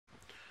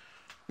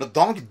The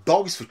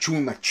dog is for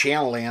chewing my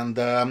channel, and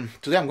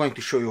today I'm going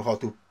to show you how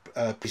to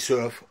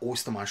preserve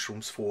oyster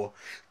mushrooms for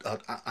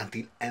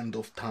until end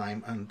of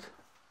time and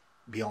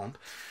beyond.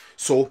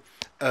 So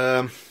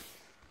those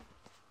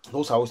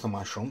are oyster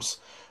mushrooms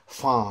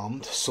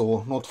farmed,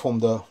 so not from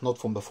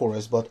the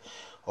forest, but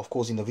of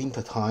course in the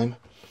winter time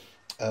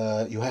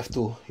you have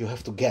to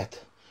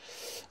get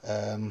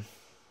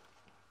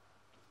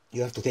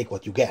you have to take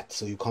what you get,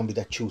 so you can't be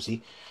that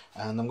choosy.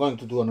 And I'm going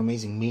to do an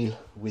amazing meal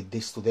with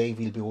this today.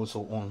 Will be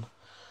also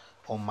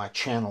on my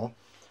channel.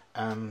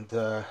 And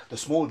the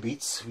small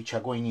bits which are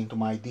going into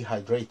my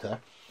dehydrator,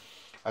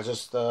 I'm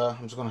just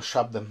gonna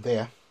shove them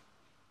there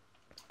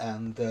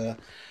and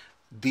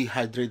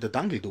dehydrate the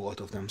dangledo out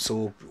of them,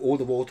 so all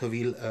the water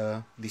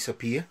will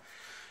disappear,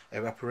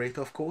 evaporate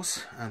of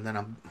course, and then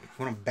I'm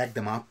gonna bag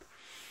them up,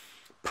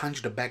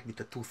 punch the bag with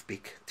a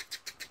toothpick,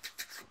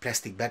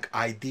 plastic bag.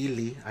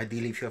 Ideally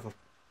if you have a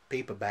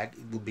paper bag,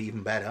 it would be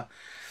even better.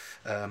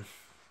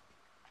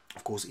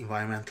 Of course,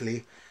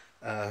 environmentally,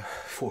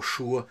 for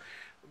sure,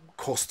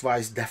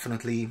 cost-wise,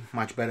 definitely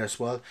much better as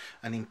well.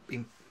 And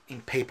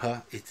in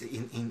paper,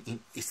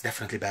 it's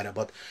definitely better.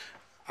 But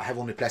I have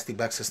only plastic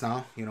bags as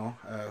now, you know,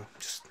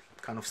 just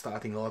kind of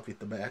starting out with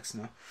the bags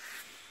now,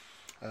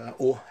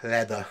 or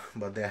leather,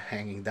 but they're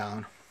hanging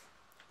down.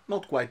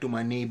 Not quite to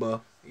my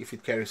neighbor. If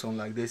it carries on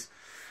like this,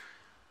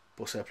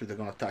 possibly they're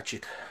gonna touch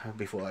it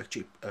before I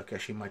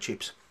cash in my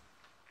chips.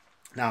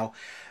 Now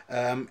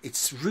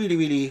it's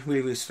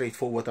really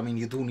straightforward. I mean,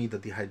 you do need a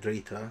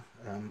dehydrator.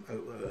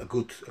 A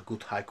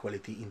good high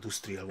quality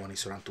industrial one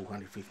is around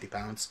 250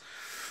 pounds.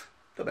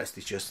 The best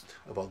is just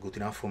about good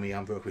enough for me.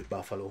 I work with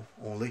buffalo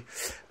only.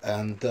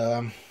 And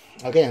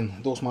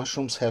again, those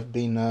mushrooms have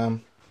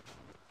been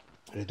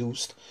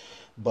reduced,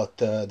 but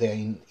they're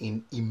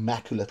in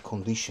immaculate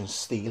condition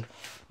still.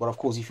 But of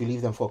course, if you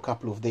leave them for a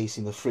couple of days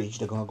in the fridge,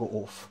 they're gonna go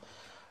off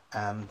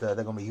and they're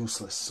gonna be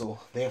useless. So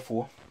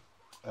therefore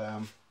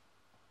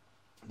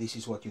this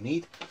is what you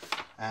need.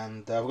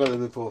 And I've got a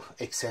little bit of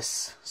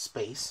excess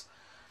space.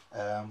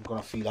 I'm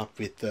gonna fill up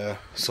with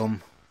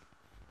some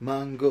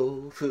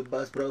mango,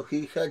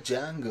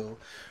 Django,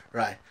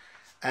 right?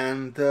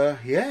 And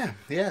yeah,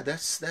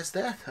 that's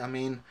that. I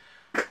mean,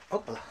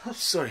 oh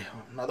sorry,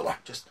 another one.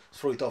 Just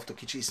throw it off the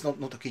kitchen. It's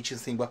not a kitchen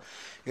thing, but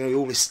you know, you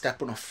always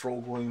step on a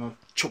frog or, you know,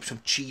 chop some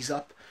cheese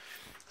up.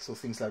 So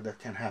things like that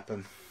can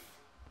happen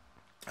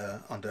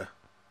under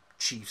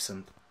chiefs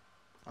and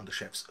under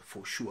chefs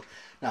for sure.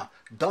 Now,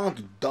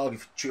 don't dog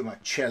if you chew my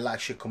chair, like,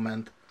 share,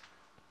 comment,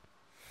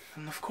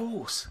 and of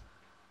course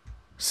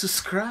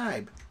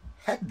subscribe.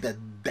 Hit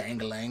that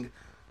dangling,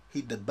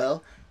 hit that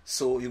bell,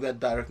 so you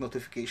get direct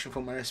notification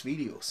from my next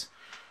videos.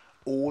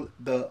 All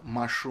the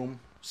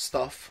mushroom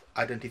stuff,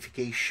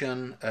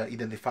 identification,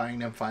 identifying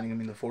them, finding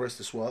them in the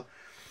forest as well,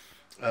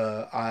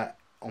 are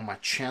on my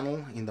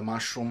channel in the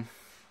mushroom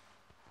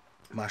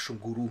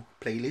guru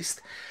playlist.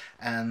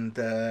 And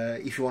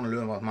if you want to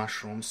learn about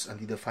mushrooms and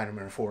either find them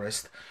in the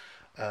forest,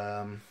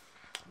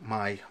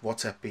 my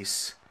WhatsApp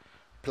is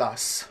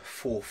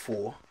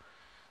 +44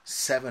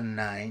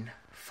 79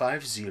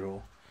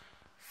 50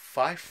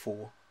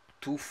 54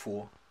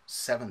 24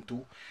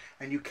 72,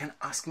 and you can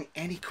ask me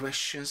any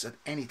questions at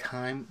any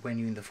time when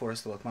you're in the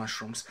forest about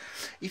mushrooms.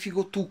 If you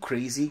go too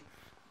crazy,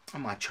 I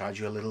might charge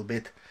you a little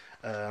bit,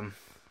 you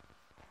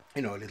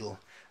know, a little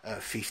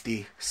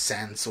 50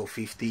 cents or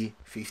 50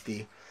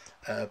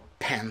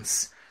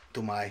 pence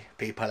to my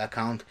PayPal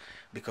account,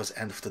 because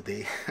end of the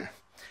day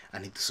I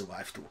need to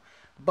survive too.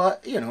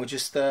 But you know,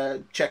 just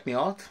check me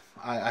out.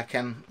 I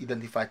can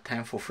identify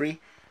 10 for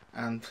free,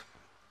 and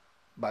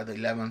by the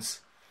 11th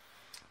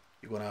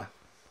you're gonna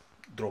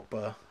drop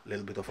a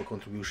little bit of a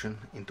contribution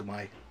into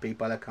my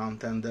PayPal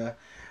account, and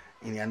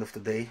in the end of the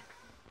day,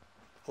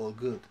 all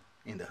good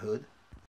in the hood.